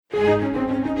There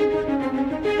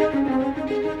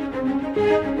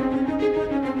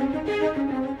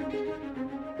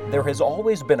has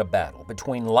always been a battle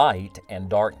between light and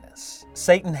darkness.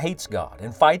 Satan hates God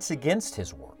and fights against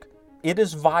His work. It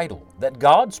is vital that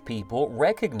God's people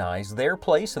recognize their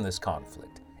place in this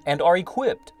conflict and are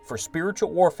equipped for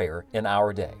spiritual warfare in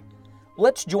our day.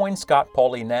 Let's join Scott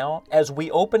Pauley now as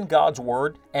we open God's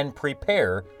Word and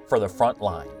prepare for the front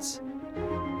lines.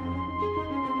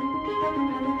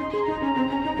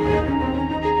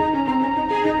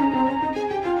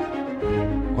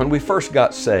 When we first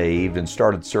got saved and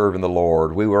started serving the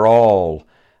Lord, we were all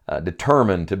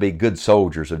determined to be good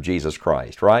soldiers of Jesus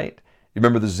Christ, right? You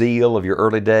remember the zeal of your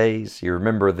early days? You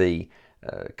remember the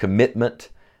commitment,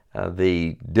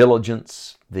 the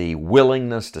diligence, the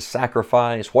willingness to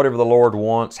sacrifice, whatever the Lord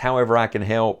wants, however I can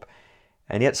help.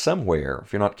 And yet somewhere,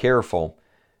 if you're not careful,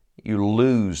 you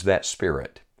lose that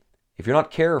spirit. If you're not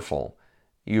careful,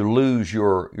 you lose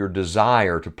your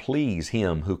desire to please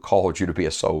Him who called you to be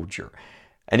a soldier.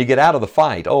 And you get out of the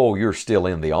fight. Oh, you're still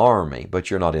in the army,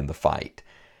 but you're not in the fight.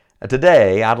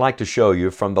 Today, I'd like to show you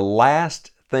from the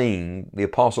last thing the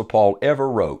Apostle Paul ever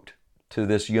wrote to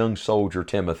this young soldier,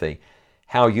 Timothy,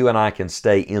 how you and I can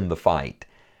stay in the fight.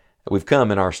 We've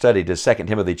come in our study to 2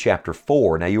 Timothy chapter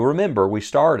 4. Now you remember we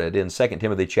started in 2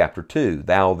 Timothy chapter 2.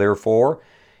 Thou therefore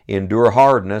endure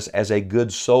hardness as a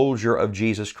good soldier of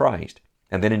Jesus Christ.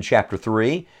 And then in chapter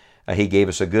 3, he gave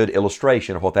us a good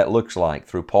illustration of what that looks like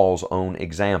through Paul's own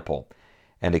example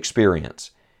and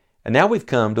experience. And now we've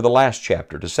come to the last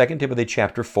chapter, to 2 Timothy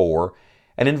chapter 4,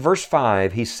 and in verse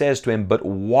 5 he says to him, "But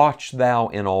watch thou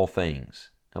in all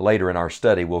things." Now, later in our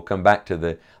study we'll come back to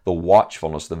the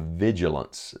watchfulness, the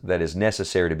vigilance that is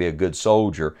necessary to be a good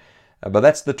soldier. But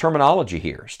that's the terminology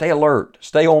here. Stay alert,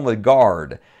 stay on the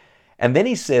guard. And then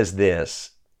he says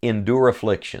this, endure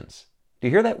afflictions. Do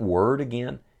you hear that word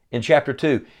again? In chapter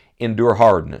 2, endure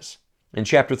hardness. In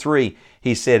chapter 3,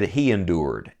 he said he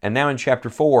endured. And now in chapter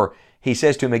 4, he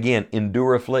says to him again,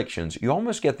 endure afflictions. You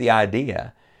almost get the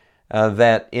idea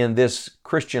that in this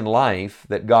Christian life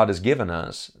that God has given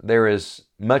us, there is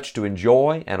much to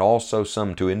enjoy and also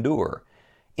some to endure.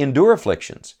 Endure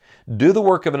afflictions. Do the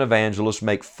work of an evangelist,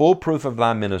 make full proof of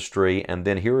thy ministry, and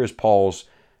then here is Paul's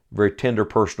very tender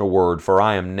personal word, for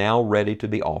I am now ready to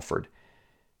be offered,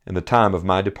 and the time of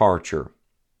my departure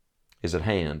is at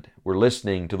hand. We're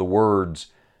listening to the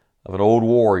words of an old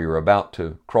warrior about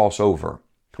to cross over.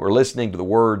 We're listening to the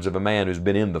words of a man who's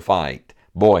been in the fight.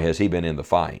 Boy, has he been in the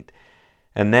fight.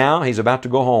 And now he's about to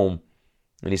go home.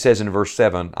 And he says in verse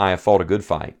 7, I have fought a good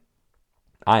fight.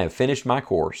 I have finished my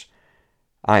course.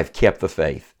 I have kept the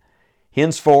faith.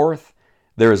 Henceforth,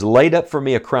 there is laid up for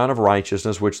me a crown of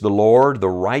righteousness, which the Lord, the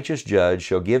righteous judge,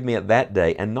 shall give me at that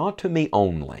day, and not to me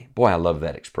only. Boy, I love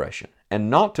that expression.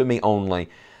 And not to me only,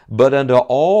 but unto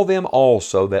all them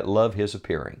also that love His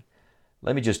appearing.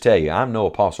 Let me just tell you, I'm no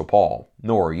Apostle Paul,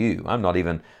 nor are you. I'm not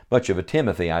even much of a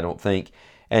Timothy, I don't think.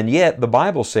 And yet, the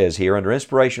Bible says here, under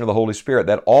inspiration of the Holy Spirit,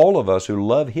 that all of us who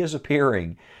love His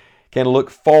appearing can look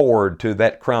forward to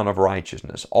that crown of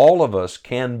righteousness. All of us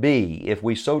can be, if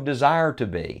we so desire to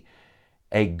be,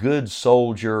 a good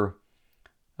soldier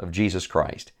of Jesus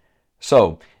Christ.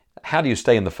 So, how do you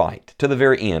stay in the fight to the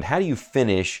very end? How do you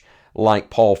finish like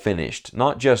Paul finished?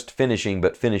 Not just finishing,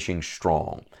 but finishing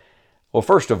strong. Well,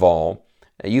 first of all,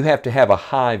 you have to have a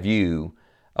high view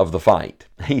of the fight.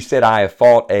 He said, I have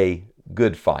fought a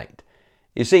good fight.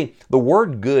 You see, the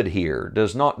word good here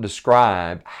does not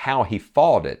describe how he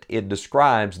fought it. It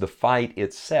describes the fight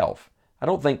itself. I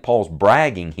don't think Paul's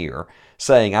bragging here,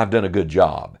 saying, I've done a good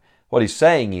job. What he's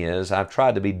saying is, I've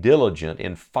tried to be diligent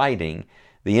in fighting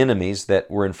the enemies that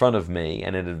were in front of me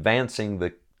and in advancing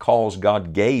the cause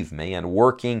God gave me and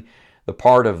working the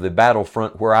part of the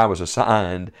battlefront where I was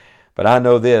assigned. But I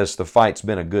know this, the fight's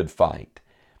been a good fight.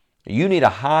 You need a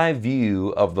high view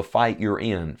of the fight you're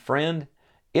in. Friend,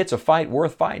 it's a fight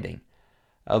worth fighting.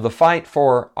 The fight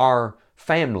for our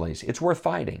families, it's worth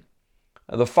fighting.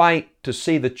 The fight to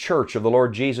see the church of the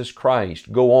Lord Jesus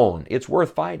Christ go on, it's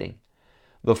worth fighting.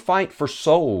 The fight for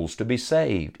souls to be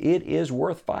saved, it is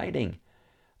worth fighting.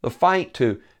 The fight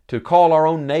to call our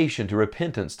own nation to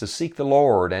repentance, to seek the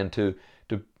Lord and to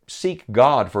seek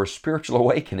God for a spiritual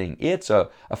awakening, it's a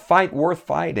fight worth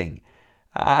fighting.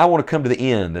 I want to come to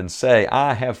the end and say,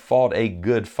 I have fought a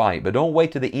good fight. But don't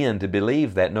wait to the end to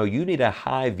believe that. No, you need a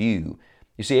high view.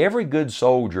 You see, every good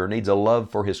soldier needs a love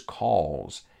for his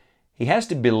cause. He has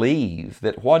to believe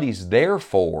that what he's there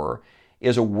for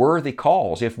is a worthy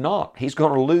cause. If not, he's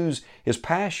going to lose his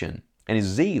passion and his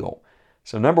zeal.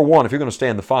 So number one, if you're going to stay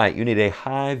in the fight, you need a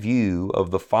high view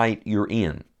of the fight you're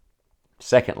in.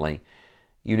 Secondly,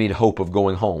 you need hope of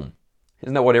going home.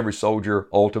 Isn't that what every soldier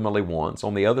ultimately wants?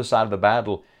 On the other side of the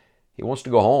battle, he wants to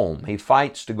go home. He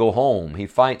fights to go home. He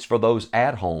fights for those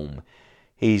at home.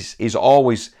 He's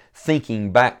always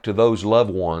thinking back to those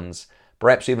loved ones,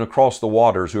 perhaps even across the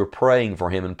waters, who are praying for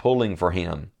him and pulling for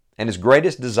him. And his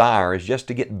greatest desire is just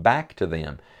to get back to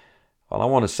them. Well, I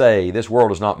want to say, this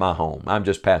world is not my home. I'm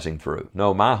just passing through.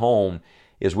 No, my home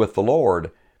is with the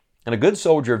Lord. And a good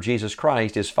soldier of Jesus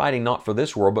Christ is fighting not for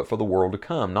this world, but for the world to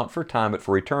come. Not for time, but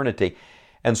for eternity.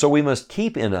 And so we must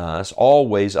keep in us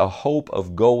always a hope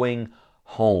of going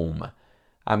home.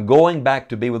 I'm going back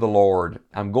to be with the Lord.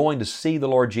 I'm going to see the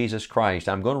Lord Jesus Christ.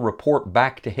 I'm going to report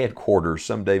back to headquarters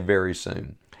someday very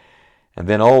soon. And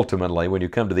then ultimately, when you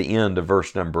come to the end of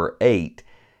verse number 8,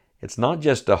 it's not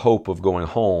just a hope of going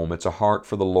home, it's a heart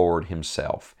for the Lord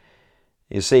Himself.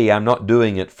 You see, I'm not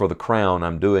doing it for the crown,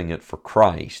 I'm doing it for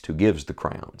Christ, who gives the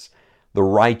crowns, the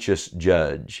righteous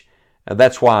judge. And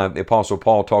that's why the Apostle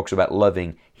Paul talks about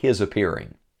loving His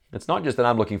appearing. It's not just that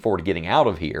I'm looking forward to getting out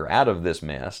of here, out of this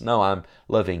mess. No, I'm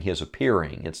loving His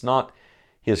appearing. It's not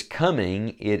His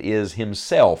coming, it is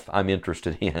Himself I'm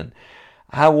interested in.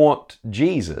 I want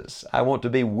Jesus. I want to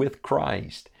be with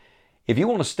Christ. If you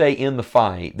want to stay in the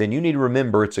fight, then you need to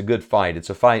remember it's a good fight. It's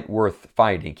a fight worth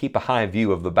fighting. Keep a high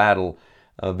view of the battle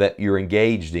that you're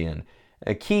engaged in.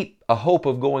 Keep a hope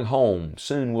of going home.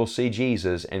 Soon we'll see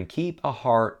Jesus. And keep a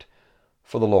heart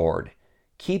for the Lord.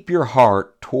 Keep your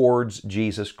heart towards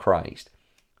Jesus Christ.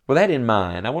 With that in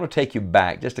mind, I want to take you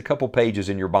back just a couple pages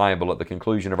in your Bible at the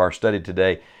conclusion of our study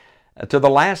today to the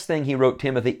last thing he wrote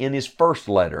Timothy in his first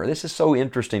letter. This is so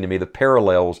interesting to me, the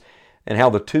parallels and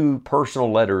how the two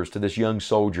personal letters to this young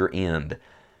soldier end.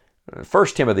 1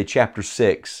 Timothy chapter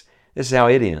 6, this is how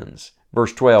it ends.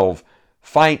 Verse 12,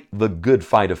 fight the good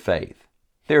fight of faith.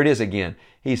 There it is again.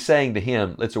 He's saying to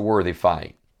him, it's a worthy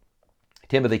fight.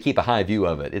 Timothy, keep a high view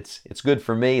of it. It's good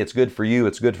for me, it's good for you,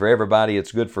 it's good for everybody,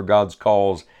 it's good for God's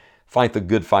cause. Fight the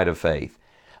good fight of faith.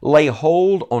 Lay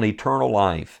hold on eternal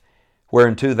life,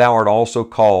 whereunto thou art also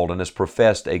called, and hast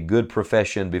professed a good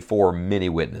profession before many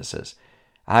witnesses.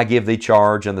 I give thee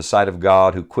charge in the sight of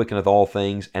God, who quickeneth all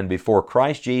things, and before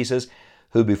Christ Jesus,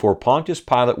 who before Pontius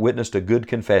Pilate witnessed a good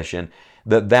confession,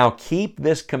 that thou keep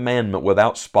this commandment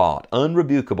without spot,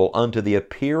 unrebukable, unto the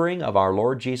appearing of our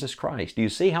Lord Jesus Christ. Do you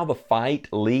see how the fight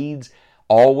leads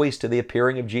always to the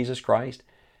appearing of Jesus Christ?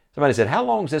 Somebody said, how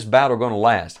long is this battle going to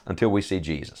last? Until we see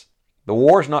Jesus. The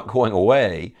war's not going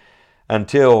away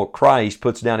until Christ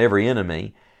puts down every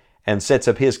enemy and sets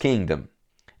up His kingdom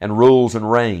and rules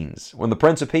and reigns. When the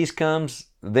Prince of Peace comes,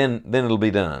 then it'll be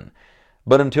done.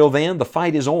 But until then, the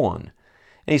fight is on.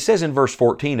 And he says in verse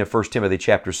 14 of 1 Timothy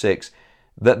chapter 6,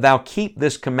 that thou keep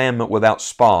this commandment without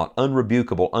spot,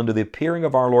 unrebukable, unto the appearing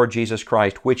of our Lord Jesus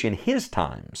Christ, which in His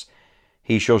times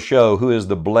He shall show who is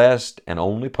the blessed and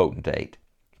only potentate,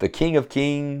 the King of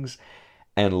kings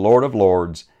and Lord of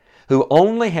lords, who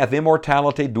only hath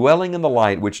immortality, dwelling in the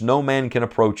light which no man can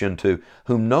approach unto,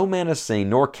 whom no man has seen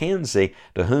nor can see,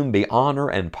 to whom be honor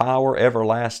and power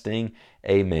everlasting.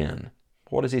 Amen.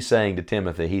 What is he saying to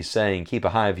Timothy? He's saying, keep a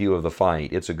high view of the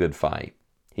fight. It's a good fight.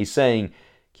 He's saying,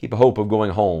 keep a hope of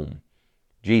going home.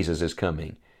 Jesus is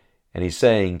coming. And he's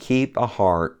saying, keep a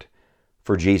heart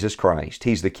for Jesus Christ.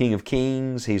 He's the King of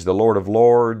kings. He's the Lord of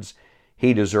lords.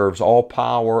 He deserves all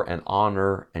power and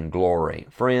honor and glory.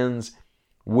 Friends,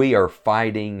 we are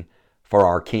fighting for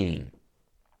our King.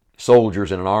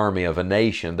 Soldiers in an army of a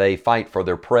nation, they fight for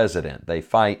their president. They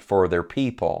fight for their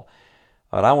people.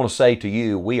 But I want to say to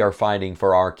you, we are fighting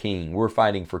for our King. We're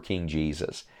fighting for King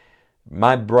Jesus.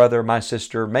 My brother, my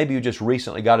sister, maybe you just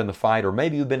recently got in the fight, or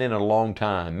maybe you've been in it a long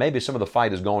time. Maybe some of the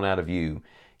fight has gone out of you.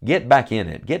 Get back in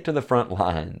it. Get to the front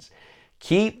lines.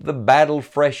 Keep the battle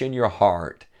fresh in your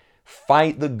heart.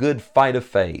 Fight the good fight of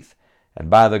faith. And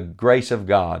by the grace of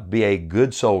God, be a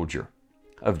good soldier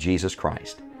of Jesus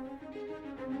Christ.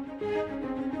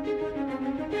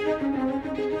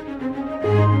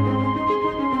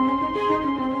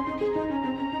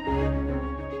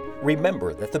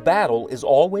 Remember that the battle is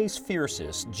always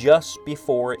fiercest just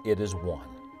before it is won.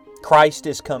 Christ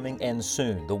is coming, and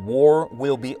soon the war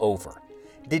will be over.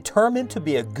 Determined to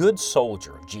be a good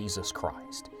soldier of Jesus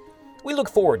Christ. We look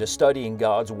forward to studying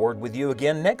God's Word with you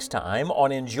again next time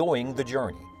on Enjoying the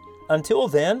Journey. Until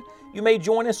then, you may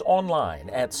join us online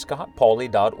at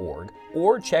scottpauley.org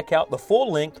or check out the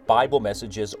full-length Bible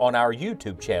messages on our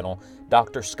YouTube channel,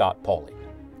 Dr. Scott Pauley.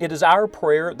 It is our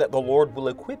prayer that the Lord will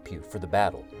equip you for the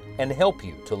battle and help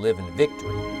you to live in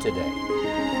victory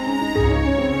today.